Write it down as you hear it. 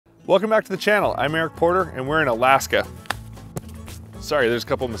Welcome back to the channel. I'm Eric Porter and we're in Alaska. Sorry, there's a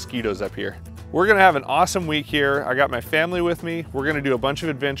couple mosquitoes up here. We're gonna have an awesome week here. I got my family with me. We're gonna do a bunch of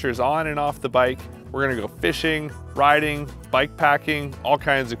adventures on and off the bike. We're gonna go fishing, riding, bike packing, all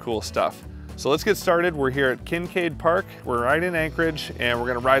kinds of cool stuff. So let's get started. We're here at Kincaid Park. We're right in Anchorage and we're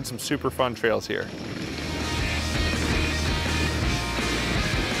gonna ride some super fun trails here.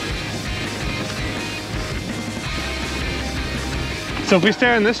 So if we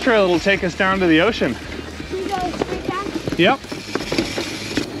stay on this trail, it'll take us down to the ocean. Can we go straight down? Yep.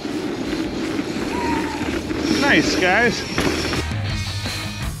 Nice, guys.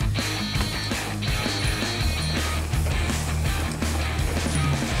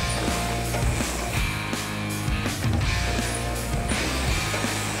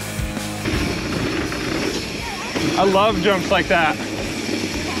 I love jumps like that.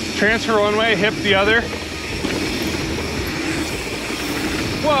 Transfer one way, hip the other.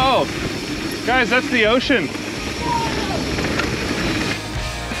 Whoa, guys, that's the ocean.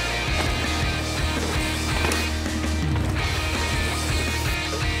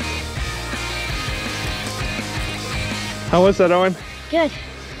 How was that, Owen? Good.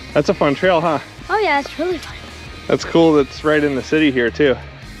 That's a fun trail, huh? Oh yeah, it's really fun. That's cool. That's right in the city here too.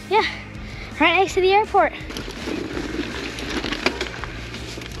 Yeah, right next to the airport.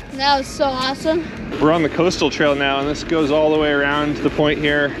 That was so awesome. We're on the coastal trail now, and this goes all the way around the point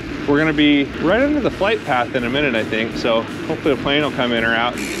here. We're gonna be right under the flight path in a minute, I think. So hopefully a plane will come in or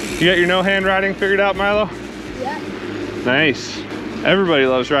out. You got your no-hand riding figured out, Milo? Yeah. Nice. Everybody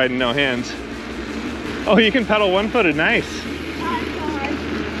loves riding no hands. Oh, you can pedal one-footed, nice. It's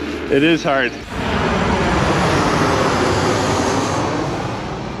hard. It is hard.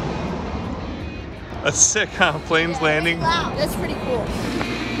 That's sick, huh? Planes landing. Wow, that's pretty cool.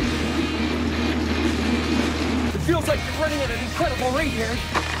 It feels like you're running at an incredible rate here.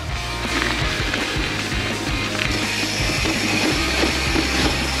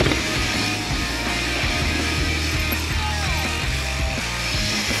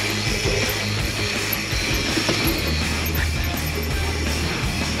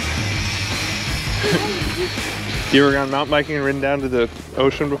 You ever gone mountain biking and ridden down to the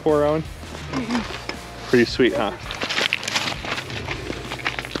ocean before, Owen? Mm-hmm. Pretty sweet, huh?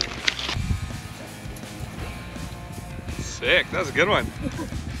 Sick, that was a good one.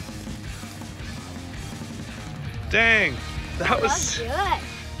 Dang, that was good.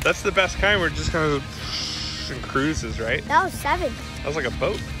 That's the best kind. We're just kind of in cruises, right? That was 7. That was like a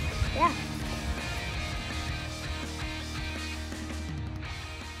boat. Yeah.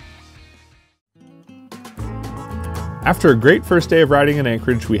 After a great first day of riding in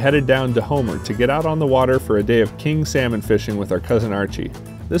Anchorage, we headed down to Homer to get out on the water for a day of king salmon fishing with our cousin Archie.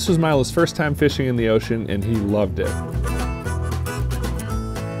 This was Milo's first time fishing in the ocean and he loved it.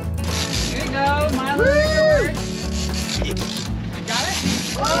 Here you go, Milo. Got it?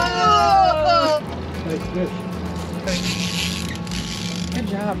 Whoa! Nice fish. Good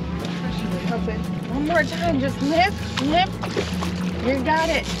job. One more time, just lift, lift. You got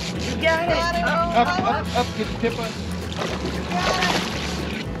it. You got it. Up, get the tip on.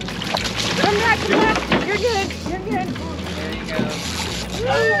 Come back, come back. You're good. You're good. There you go.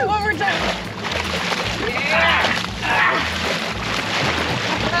 Woo, one more time. Yeah.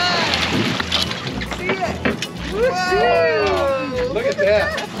 See it. Woo. Look at that.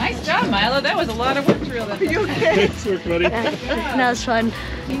 Nice job, Milo. That was a lot of work to reel that. Are you okay? Thanks, work, buddy. That was fun. How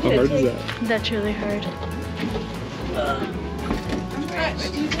hard is that? That's really hard.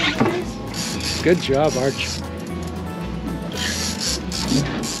 Good job, Arch.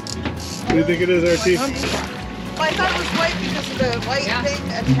 What do you think it is, Archie? Well, I thought it was white because of the white thing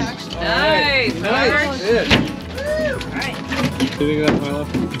attached. Nice. Nice fish. Alright. What do you think of that, Milo?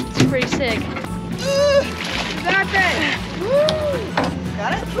 It's pretty sick. Got it.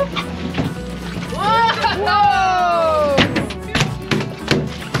 Got it? Whoa!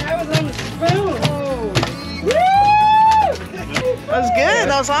 That was on the spoon. That was good.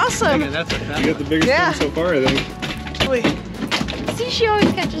 That was awesome. That's a You got the biggest Yeah. one so far, I think. Wait. See, she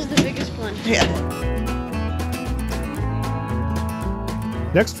always catches the biggest one. Yeah.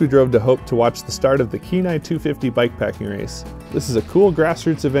 Next, we drove to Hope to watch the start of the Kenai 250 bikepacking race. This is a cool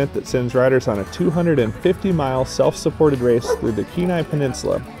grassroots event that sends riders on a 250-mile self-supported race through the Kenai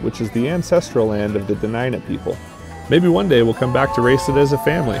Peninsula, which is the ancestral land of the Dena'ina people. Maybe one day we'll come back to race it as a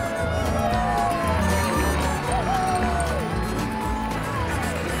family.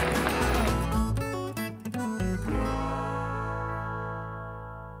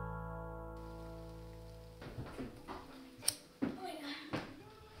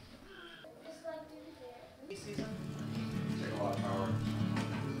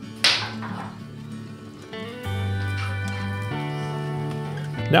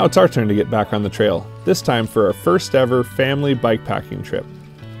 Now it's our turn to get back on the trail, this time for our first ever family bikepacking trip.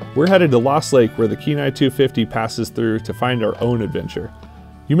 We're headed to Lost Lake where the Kenai 250 passes through to find our own adventure.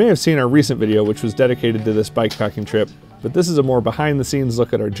 You may have seen our recent video which was dedicated to this bikepacking trip, but this is a more behind the scenes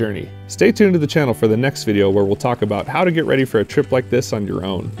look at our journey. Stay tuned to the channel for the next video where we'll talk about how to get ready for a trip like this on your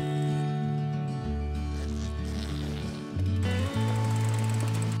own.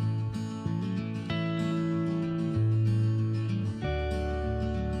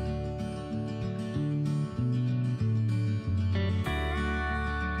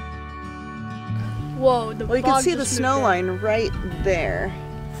 Whoa, Well, you can see the snow line right there.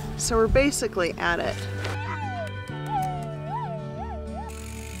 So we're basically at it.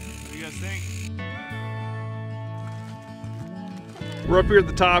 What do you guys think? We're up here at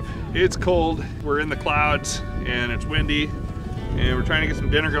the top. It's cold. We're in the clouds and it's windy. And we're trying to get some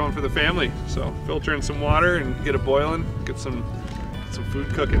dinner going for the family. So filter in some water and get it boiling. Get some food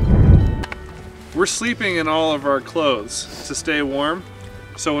cooking. We're sleeping in all of our clothes to stay warm.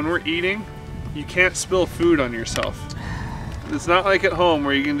 So when we're eating, you can't spill food on yourself. It's not like at home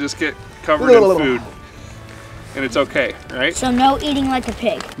where you can just get covered in food and it's okay, right? So no eating like a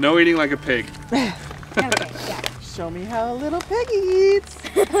pig. No eating like a pig. Okay, got it. Show me how a little piggy eats.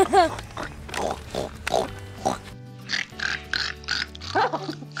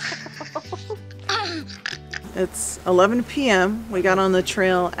 It's 11 p.m. We got on the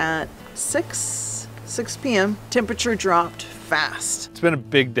trail at 6 p.m. Temperature dropped fast. It's been a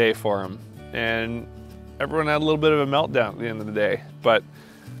big day for them, and everyone had a little bit of a meltdown at the end of the day. But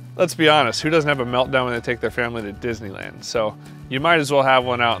let's be honest, who doesn't have a meltdown when they take their family to Disneyland? So you might as well have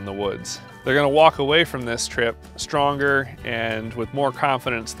one out in the woods. They're gonna walk away from this trip stronger and with more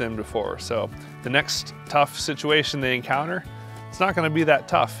confidence than before. So the next tough situation they encounter, it's not gonna be that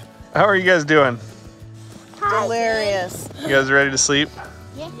tough. How are you guys doing? Hilarious. You guys ready to sleep?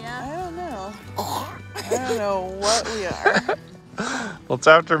 I don't know. I don't know what we are. Well, it's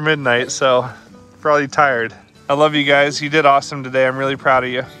after midnight, so probably tired. I love you guys. You did awesome today. I'm really proud of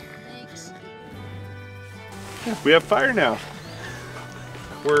you. Thanks. We have fire now.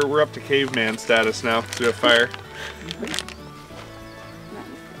 We're up to caveman status now. So we have fire.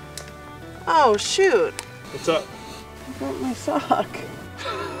 Oh, shoot. What's up? I broke my sock.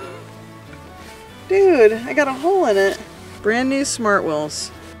 Dude, I got a hole in it. Brand new Smart Wheels.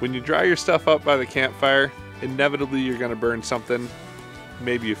 When you dry your stuff up by the campfire, inevitably you're gonna burn something,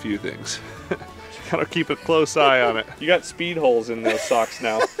 maybe a few things. Gotta keep a close eye on it. You got speed holes in those socks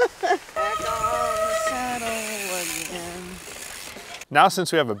now. Back on the saddle again. Now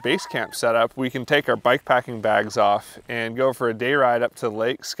since we have a base camp set up, we can take our bikepacking bags off and go for a day ride up to the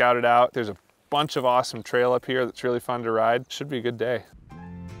lake, scout it out. There's a bunch of awesome trail up here that's really fun to ride. Should be a good day.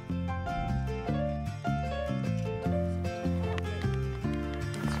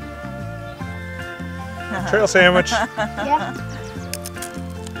 Trail sandwich. Yeah.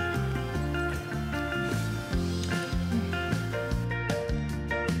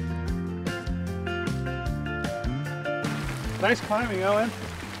 Nice climbing, Owen.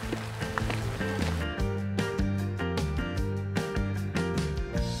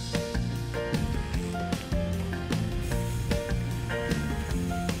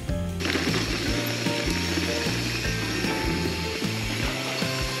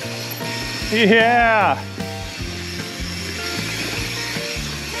 Yeah!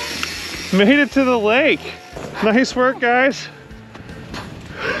 Made it to the lake. Nice work, guys.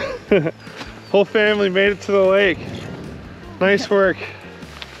 Whole family made it to the lake. Nice work.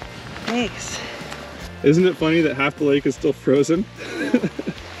 Thanks. Isn't it funny that half the lake is still frozen?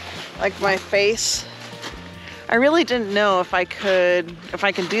 Like my face. I really didn't know if I can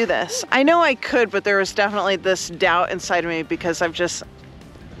do this. I know I could, but there was definitely this doubt inside of me because I've just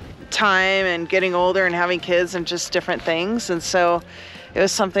time and getting older and having kids and just different things. And so it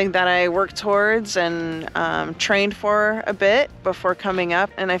was something that I worked towards and trained for a bit before coming up,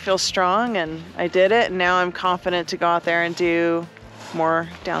 and I feel strong and I did it, and now I'm confident to go out there and do more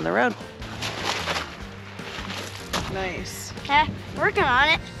down the road. Nice. Yeah, working on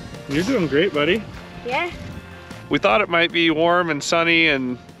it. You're doing great, buddy. Yeah. We thought it might be warm and sunny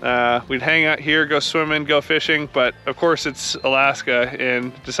and we'd hang out here, go swimming, go fishing, but of course it's Alaska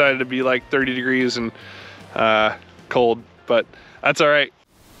and decided to be like 30 degrees and cold, but that's all right.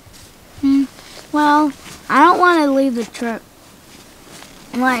 Well, I don't want to leave the trip.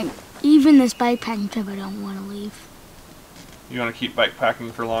 Like, even this bikepacking trip, I don't want to leave. You want to keep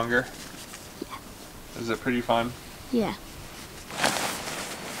bikepacking for longer? Yeah. Is it pretty fun? Yeah.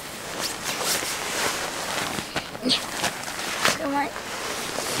 Come on.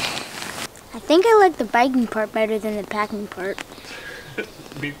 I think I like the biking part better than the packing part.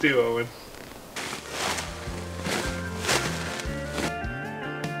 Me too, Owen.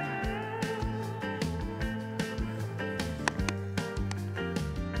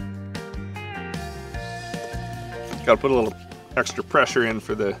 Got to put a little extra pressure in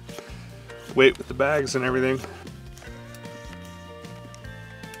for the weight with the bags and everything.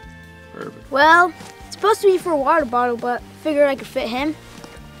 Perfect. Well, it's supposed to be for a water bottle, but figured I could fit him.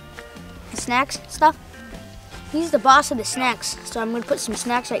 The snacks stuff. He's the boss of the snacks, so I'm gonna put some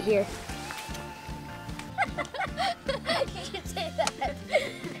snacks right here. You should say that.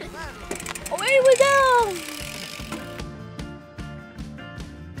 Away we go!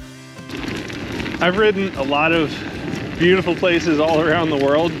 I've ridden a lot of beautiful places all around the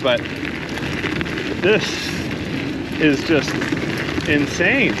world, but this is just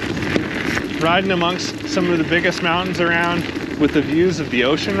insane. Riding amongst some of the biggest mountains around with the views of the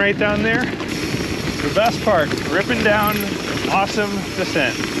ocean right down there. The best part, ripping down awesome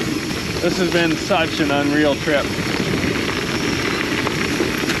descent. This has been such an unreal trip.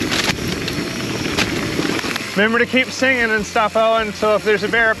 Remember to keep singing and stuff, Owen, so if there's a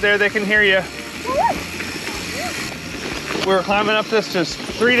bear up there, they can hear you. We were climbing up this just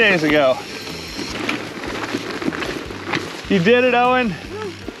 3 days ago. You did it, Owen.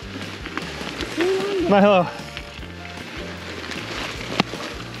 Milo.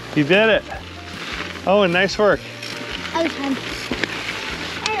 You did it. Owen, nice work. I can.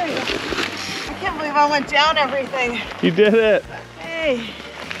 There we go. I can't believe I went down everything. You did it. Hey.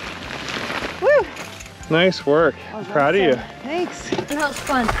 Woo. Nice work. I'm proud of you. Thanks. That was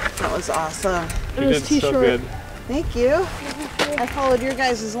fun. That was awesome. You did so good. Thank you. I followed your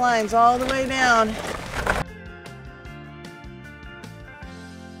guys' lines all the way down.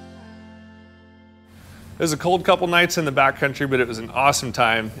 It was a cold couple nights in the backcountry, but it was an awesome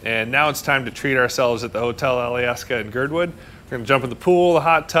time. And now it's time to treat ourselves at the Hotel Alyeska in Girdwood. We're gonna jump in the pool, the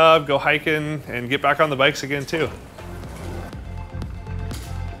hot tub, go hiking, and get back on the bikes again too.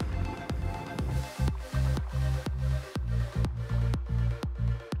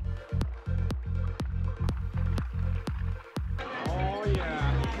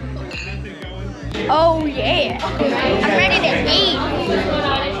 Oh yeah. I'm ready to eat.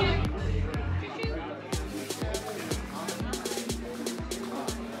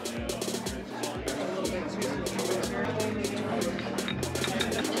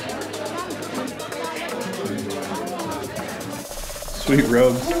 Sweet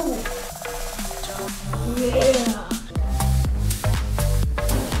robes. Yeah.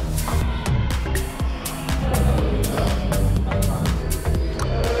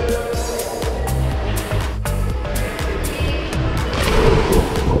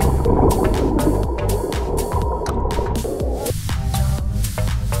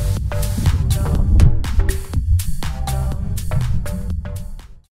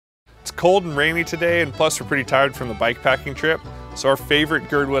 It's cold and rainy today, and plus we're pretty tired from the bikepacking trip. So our favorite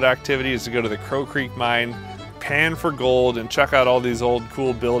Girdwood activity is to go to the Crow Creek mine, pan for gold, and check out all these old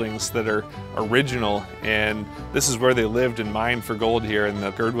cool buildings that are original. And this is where they lived and mined for gold here in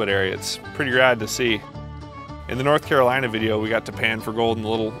the Girdwood area. It's pretty rad to see. In the North Carolina video, we got to pan for gold in the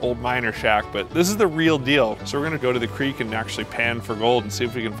little old miner shack, but this is the real deal. So we're gonna go to the creek and actually pan for gold and see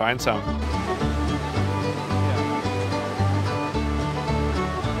if we can find some.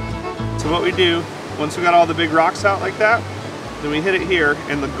 So what we do, once we got all the big rocks out like that, then we hit it here,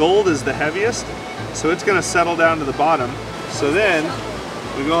 and the gold is the heaviest, so it's gonna settle down to the bottom. So then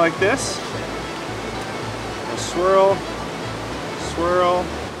we go like this, we'll swirl, swirl,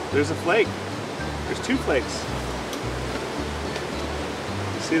 there's a flake. There's 2 flakes.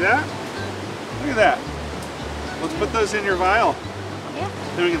 See that? Look at that. Let's put those in your vial. Yeah.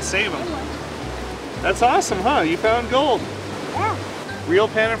 Then we can save them. That's awesome, huh? You found gold. Yeah. Real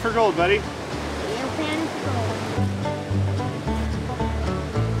panning for gold, buddy. Real pan for gold.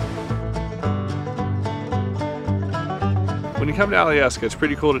 When you come to Alyeska, it's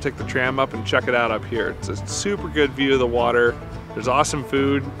pretty cool to take the tram up and check it out up here. It's a super good view of the water. There's awesome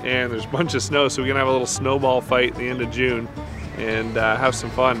food, and there's a bunch of snow, so we're gonna have a little snowball fight at the end of June and have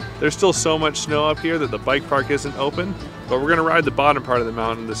some fun. There's still so much snow up here that the bike park isn't open, but we're gonna ride the bottom part of the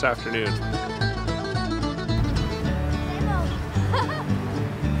mountain this afternoon.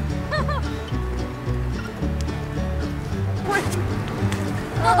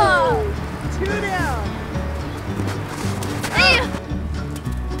 Oh! 2 down.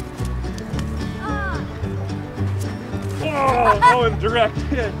 Oh, and direct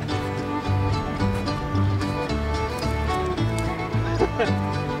hit.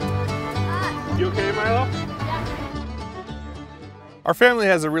 You okay, Milo? Our family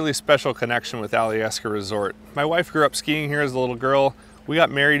has a really special connection with Alyeska Resort. My wife grew up skiing here as a little girl. We got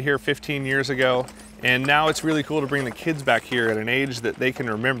married here 15 years ago, and now it's really cool to bring the kids back here at an age that they can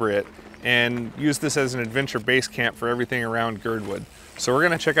remember it and use this as an adventure base camp for everything around Girdwood. So we're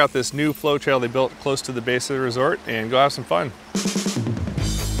gonna check out this new flow trail they built close to the base of the resort and go have some fun.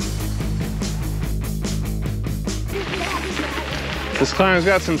 This climb's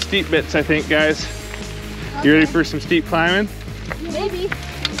got some steep bits, I think, guys. You ready for some steep climbing? Maybe.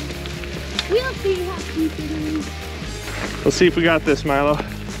 We'll see how steep it is. Let's see if we got this, Milo.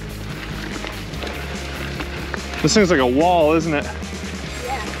 This thing's like a wall, isn't it?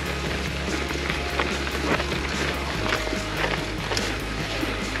 Yeah.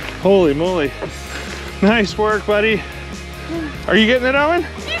 Holy moly. Nice work, buddy. Are you getting it, Owen?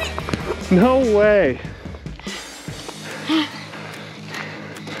 No way.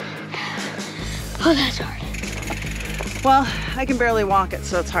 Oh, that's hard. Well, I can barely walk it,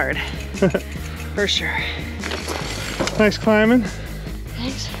 so it's hard. For sure. Nice climbing.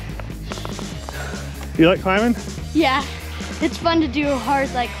 Thanks. You like climbing? Yeah, it's fun to do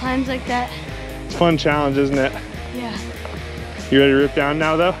hard like climbs like that. It's a fun challenge, isn't it? Yeah. You ready to rip down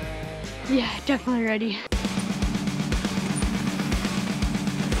now, though? Yeah, definitely ready.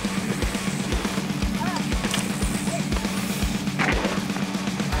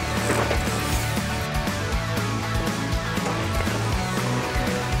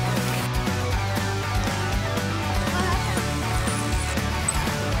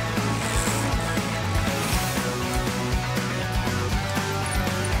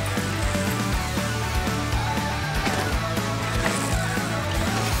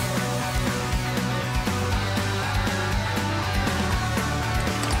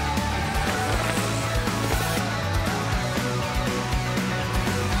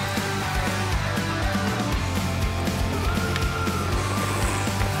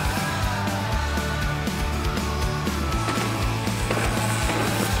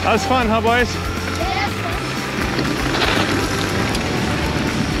 That was fun, huh, boys?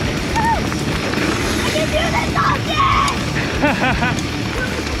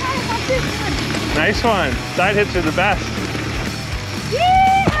 Nice one. Side hits are the best.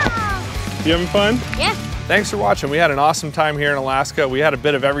 Yeah! You having fun? Yeah. Thanks for watching. We had an awesome time here in Alaska. We had a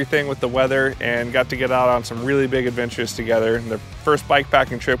bit of everything with the weather and got to get out on some really big adventures together. And the first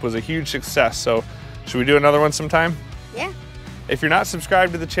bikepacking trip was a huge success. So should we do another one sometime? Yeah. If you're not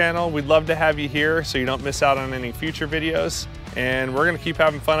subscribed to the channel, we'd love to have you here so you don't miss out on any future videos. And we're gonna keep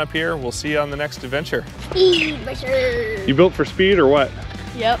having fun up here. We'll see you on the next adventure. Speed for sure. You built for speed or what?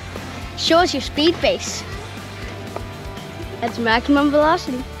 Yep. Show us your speed base. That's maximum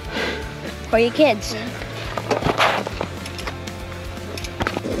velocity for your kids.